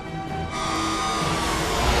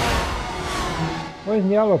 Why isn't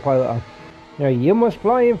the autopilot on? Now, you must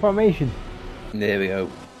fly information. There we go.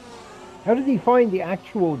 How did he find the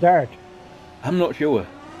actual dart? I'm not sure.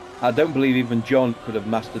 I don't believe even John could have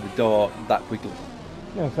mastered the dart that quickly.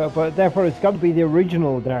 No, but therefore it's got to be the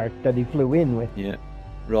original dart that he flew in with. Yeah.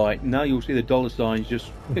 Right, now you'll see the dollar signs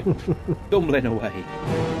just stumbling away.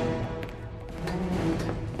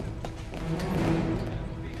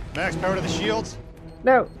 Max power to the shields.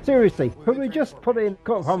 Now, seriously, could we just put in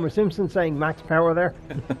cut of Homer Simpson saying max power there?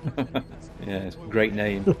 Yeah, it's a great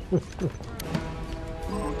name.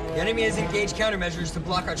 The enemy has engaged countermeasures to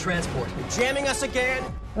block our transport. Jamming us again?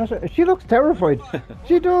 She looks terrified.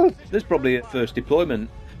 She does. This is probably at first deployment.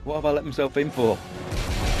 What have I let myself in for?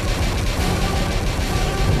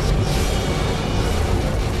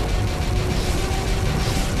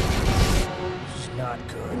 This is not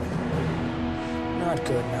good. Not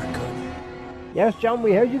good, not good. Yes, John,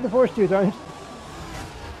 we heard you the first 2 times.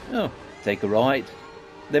 Oh, take a right.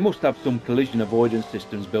 They must have some collision avoidance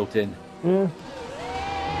systems built in. Yeah.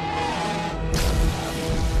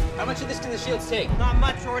 How much of this can the shields take? Not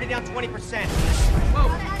much. We're already down 20%.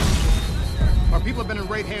 Our people have been in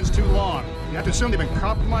Wraith hands too long. You have to assume they've been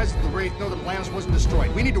compromised if the Wraith know that Atlantis wasn't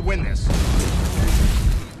destroyed. We need to win this.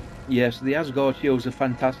 Yes, the Asgard shields are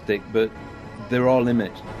fantastic, but there are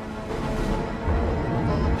limits.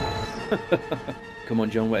 Come on,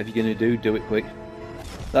 John, whatever you're going to do it quick.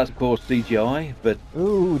 That's, of course, CGI, but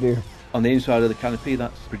oh dear. On the inside of the canopy,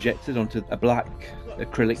 that's projected onto a black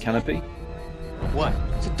acrylic canopy. What?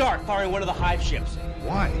 It's a dart firing one of the Hive ships.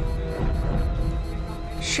 Why?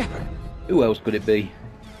 Shepard. Who else could it be?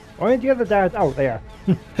 Why aren't the other darts out there?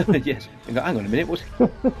 Yes. Hang on a minute. What?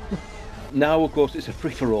 Now, of course, it's a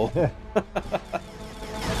free-for-all.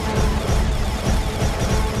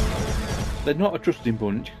 They're not a trusting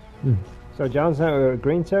bunch. So John's now a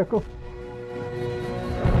green circle?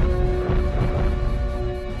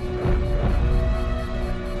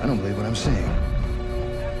 I don't believe what I'm seeing.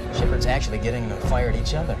 Shepard's actually getting them to fire at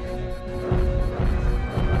each other.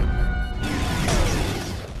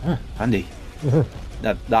 Handy.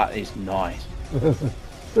 That is nice.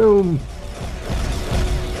 Boom.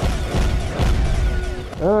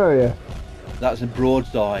 Oh, yeah. That's a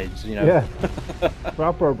broadsides, you know. Yeah.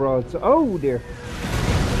 Proper broadside. Oh, dear.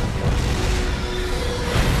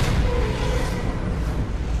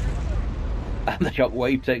 And the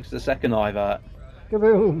shockwave takes the second hive out.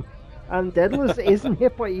 Kaboom. And Daedalus isn't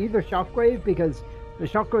hit by either shockwave because the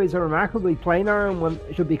shockwaves are remarkably planar and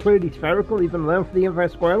should be clearly spherical, even allowing for the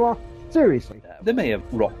inverse square law. Seriously. They may have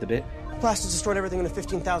rocked a bit. Blast has destroyed everything in a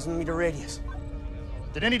 15,000-meter radius.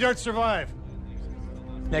 Did any darts survive?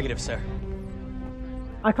 Negative, sir.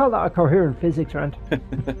 I call that a coherent physics rant.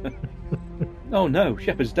 Oh no,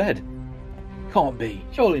 Shepard's dead. Can't be.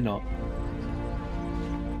 Surely not.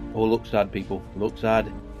 Oh, look sad, people. Look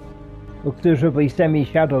sad. Looks suitably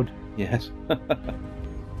semi-shadowed. Yes.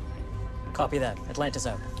 Copy that. Atlantis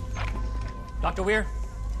out. Dr. Weir?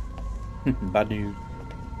 Bad news.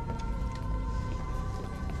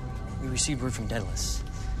 We received word from Daedalus.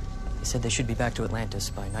 They said they should be back to Atlantis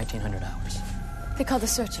by 1900 hours. They called the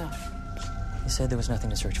search off. They said there was nothing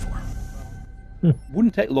to search for.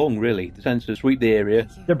 Wouldn't take long, really. The sensor sweep the area.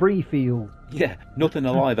 Debris field. Yeah, nothing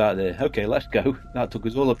alive out there. Okay, let's go. That took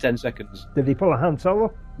us all of 10 seconds. Did he pull a Han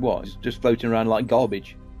Solo? What? It's just floating around like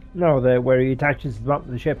garbage. No, where he attaches the bottom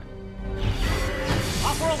of the ship.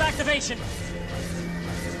 Off-world activation!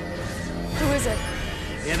 Who is it?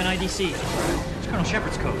 We have an IDC. It's Colonel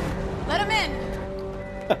Shepard's code. Let him in!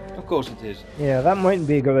 Of course it is. Yeah, that mightn't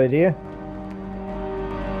be a good idea.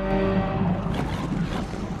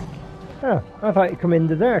 Oh, I thought you'd come in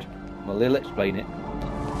the dirt. Well, they'll explain it.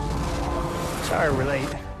 Sorry we're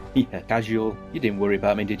late. Yeah, casual. You didn't worry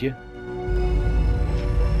about me, did you?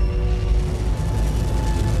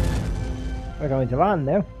 We're going to land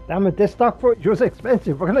now. Damn it, this stock footage was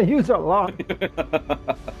expensive. We're going to use it a lot.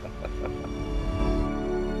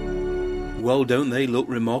 Well, don't they look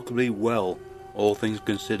remarkably well, all things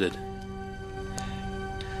considered?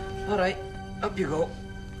 All right, up you go.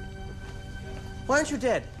 Why aren't you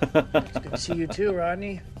dead? It's good to see you too,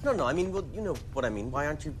 Rodney. No, I mean, well, you know what I mean. Why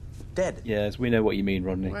aren't you dead? Yes, we know what you mean,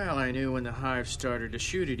 Rodney. Well, I knew when the Hive started to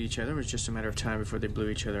shoot at each other, it was just a matter of time before they blew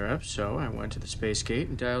each other up, so I went to the space gate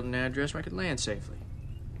and dialed an address where I could land safely.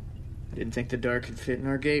 I didn't think the dark could fit in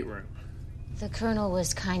our gate room. The Colonel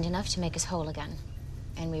was kind enough to make us whole again,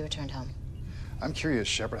 and we returned home. I'm curious,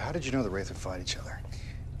 Shepard, how did you know the Wraith would fight each other?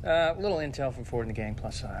 A little intel from Ford and the gang,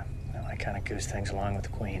 plus I kind of goose things along with the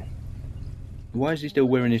Queen. Why is he still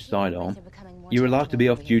wearing his sidearm? You're allowed to be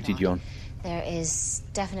off duty, John. There is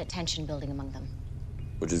definite tension building among them.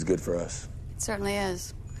 Which is good for us. It certainly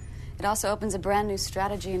is. It also opens a brand new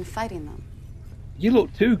strategy in fighting them. You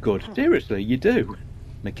look too good. Seriously, you do.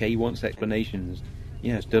 McKay wants explanations.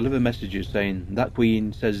 Yes, deliver messages saying that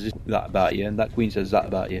Queen says that about you and that Queen says that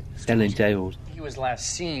about you. Telling tales. He was last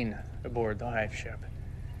seen aboard the Hive ship.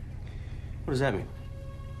 What does that mean?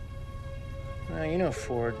 You know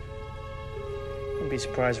Ford. Wouldn't be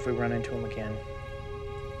surprised if we run into him again.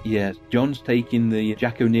 Yes, John's taking the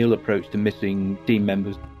Jack O'Neill approach to missing team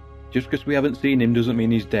members. Just because we haven't seen him doesn't mean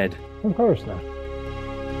he's dead. Of course not.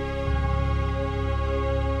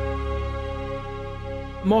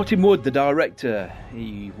 Martin Wood, the director,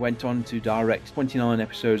 he went on to direct 29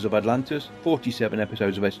 episodes of Atlantis, 47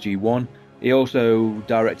 episodes of SG-1. He also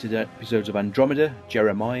directed episodes of Andromeda,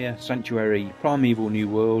 Jeremiah, Sanctuary, Primeval New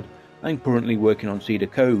World, and currently working on Cedar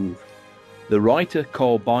Cove. The writer,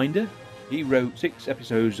 Carl Binder, he wrote 6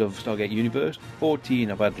 episodes of Stargate Universe,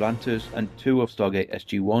 14 of Atlantis, and 2 of Stargate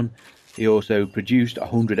SG-1. He also produced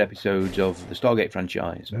 100 episodes of the Stargate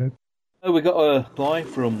franchise. So we got a reply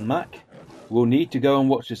from Mac. We'll need to go and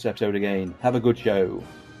watch this episode again. Have a good show.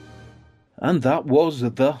 And that was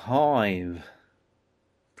The Hive.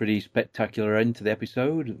 Pretty spectacular end to the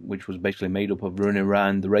episode, which was basically made up of running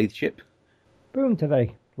around the Wraith ship. Boom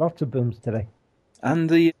today. Lots of booms today. And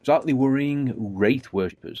the slightly worrying Wraith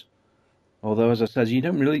worshippers. Although, as I said, you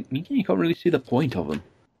can't really see the point of them.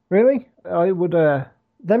 Really? I would,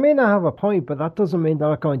 they may not have a point, but that doesn't mean they're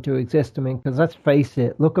not going to exist. I mean, because let's face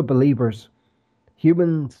it, look at believers.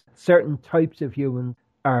 Humans, certain types of humans,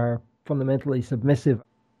 are fundamentally submissive.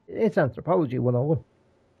 It's anthropology 101.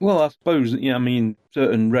 Well, I suppose,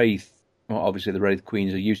 certain Wraith, well, obviously the Wraith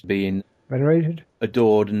Queens are used to being venerated,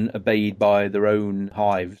 adored and obeyed by their own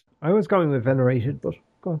hives. I was going with venerated, but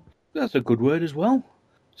go on. That's a good word as well.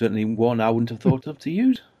 Certainly one I wouldn't have thought of to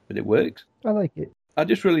use, but it works. I like it. I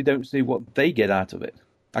just really don't see what they get out of it.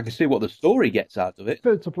 I can see what the story gets out of it.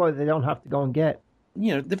 Food supply they don't have to go and get.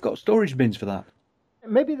 They've got storage bins for that.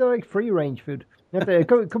 Maybe they're like free-range food. It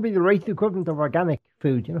could be the Wraith equivalent of organic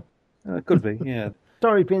food, It could be, yeah.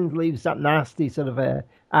 Storage bins leaves that nasty sort of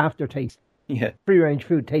aftertaste. Yeah. Free-range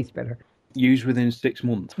food tastes better. Used within 6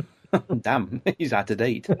 months. Damn, he's out of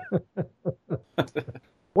date.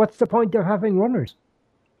 What's the point of having runners?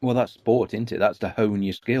 Well, that's sport, isn't it? That's to hone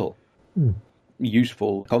your skill.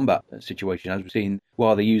 Useful combat situation. As we've seen,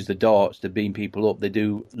 while they use the darts to beam people up, they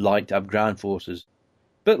do like to have ground forces.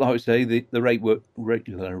 But like I say, the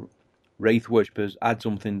Wraith worshippers add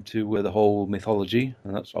something to the whole mythology,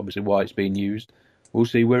 and that's obviously why it's being used. We'll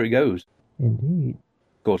see where it goes. Indeed.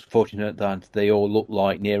 Of course, fortunate that they all look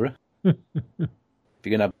like Neera. If you're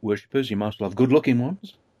going to have worshippers, you might as well have good-looking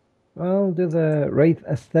ones. Well, do the Wraith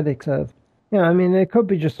aesthetics of... Yeah, I mean, it could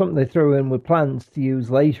be just something they threw in with plans to use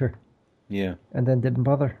later. Yeah. And then didn't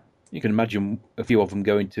bother. You can imagine a few of them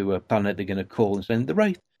going to a planet they're going to call and saying, the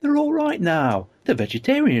Wraith, they're all right now. They're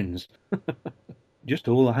vegetarians. Just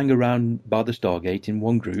all hang around by the Stargate in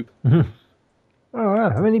one group. Oh, wow.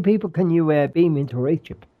 How many people can you beam into a Wraith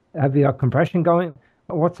ship? Have you got compression going?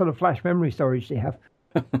 What sort of flash memory storage do you have?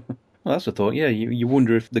 Well, that's a thought, yeah. You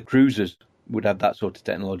wonder if the cruisers would have that sort of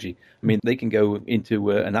technology. I mean, they can go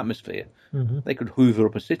into an atmosphere. Mm-hmm. They could hoover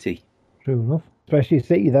up a city. True enough. Especially a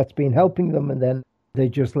city that's been helping them, and then they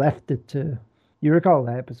just left it to... You recall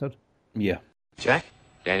that episode? Yeah. Jack?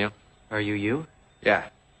 Daniel? Are you you? Yeah.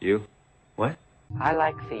 You? What? I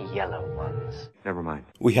like the yellow ones. Never mind.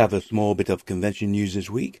 We have a small bit of convention news this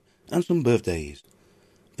week, and some birthdays.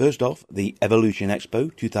 First off, the Evolution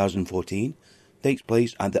Expo 2014 takes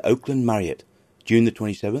place at the Oakland Marriott, June the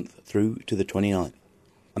 27th through to the 29th.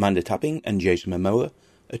 Amanda Tapping and Jason Momoa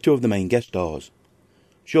are two of the main guest stars.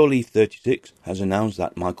 Shoreleaf36 has announced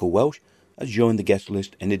that Michael Welsh has joined the guest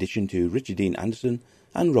list in addition to Richard Dean Anderson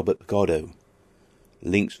and Robert Picardo.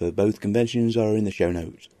 Links for both conventions are in the show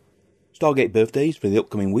notes. Stargate birthdays for the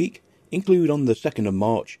upcoming week include on the 2nd of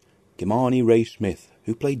March, Kimani Ray Smith,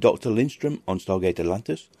 who played Dr. Lindstrom on Stargate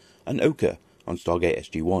Atlantis, and Oka on Stargate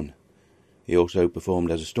SG-1. He also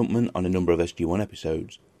performed as a stuntman on a number of SG-1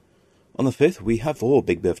 episodes. On the 5th, we have 4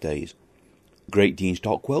 big birthdays. Great Dean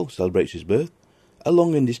Stockwell celebrates his birth, a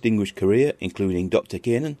long and distinguished career including Dr.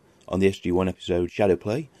 Kiernan on the SG-1 episode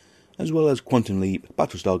Shadowplay, as well as Quantum Leap,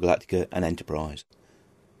 Battlestar Galactica and Enterprise.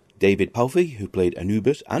 David Palfy, who played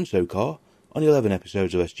Anubis and Sokar on 11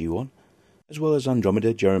 episodes of SG-1, as well as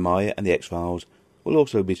Andromeda, Jeremiah and the X-Files, will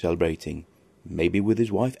also be celebrating, maybe with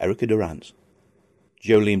his wife Erica Durrance.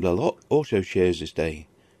 Jolene Blalock also shares this day.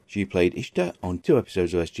 She played Ishtar on 2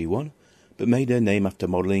 episodes of SG-1, but made her name after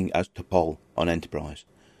modelling as T'Pol on Enterprise.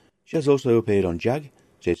 She has also appeared on JAG,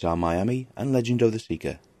 CSR Miami and Legend of the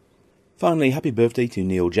Seeker. Finally, happy birthday to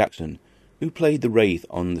Neil Jackson, who played the Wraith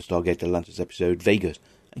on the Stargate Atlantis episode Vegas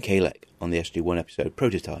and Kalek on the SG-1 episode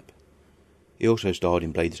Prototype. He also starred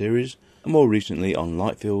in Blade series, and more recently on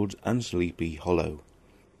Lightfields and Sleepy Hollow.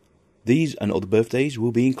 These and other birthdays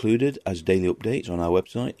will be included as daily updates on our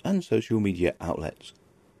website and social media outlets.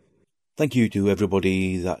 Thank you to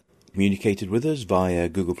everybody that communicated with us via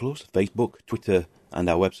Google+, Facebook, Twitter and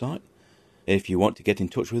our website. If you want to get in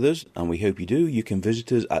touch with us, and we hope you do, you can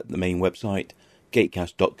visit us at the main website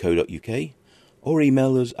gatecast.co.uk or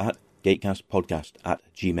email us at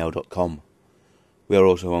gatecastpodcast@gmail.com. We are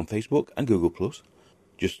also on Facebook and Google+.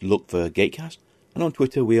 Just look for Gatecast, and on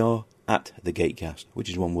Twitter we are at the Gatecast, which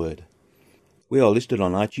is one word. We are listed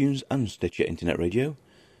on iTunes and Stitcher Internet Radio,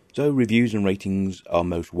 so reviews and ratings are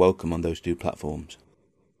most welcome on those 2 platforms.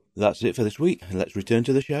 That's it for this week. Let's return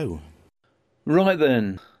to the show. Right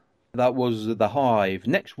then, that was The Hive.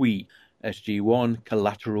 Next week, SG-1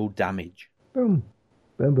 Collateral Damage. Boom.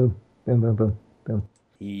 Boom, boom. Boom, boom, boom. Boom.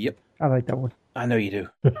 Yep. I like that one. I know you do.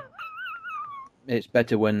 It's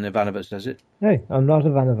better when Ivanova says it. Hey, I'm not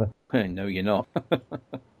Ivanova. No, you're not.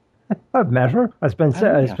 I've met her. I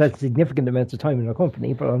spent significant amounts of time in her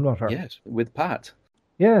company, but I'm not her. Yes, with Pat.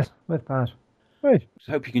 Yes, with Pat. Right.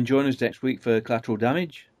 So hope you can join us next week for Collateral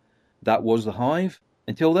Damage. That was The Hive.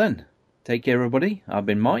 Until then, take care, everybody. I've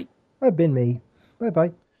been Mike. I've been me.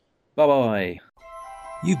 Bye-bye. Bye-bye.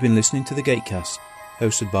 You've been listening to the Gatecast,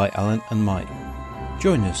 hosted by Alan and Mike.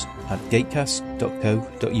 Join us at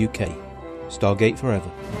gatecast.co.uk. Stargate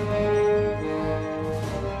forever.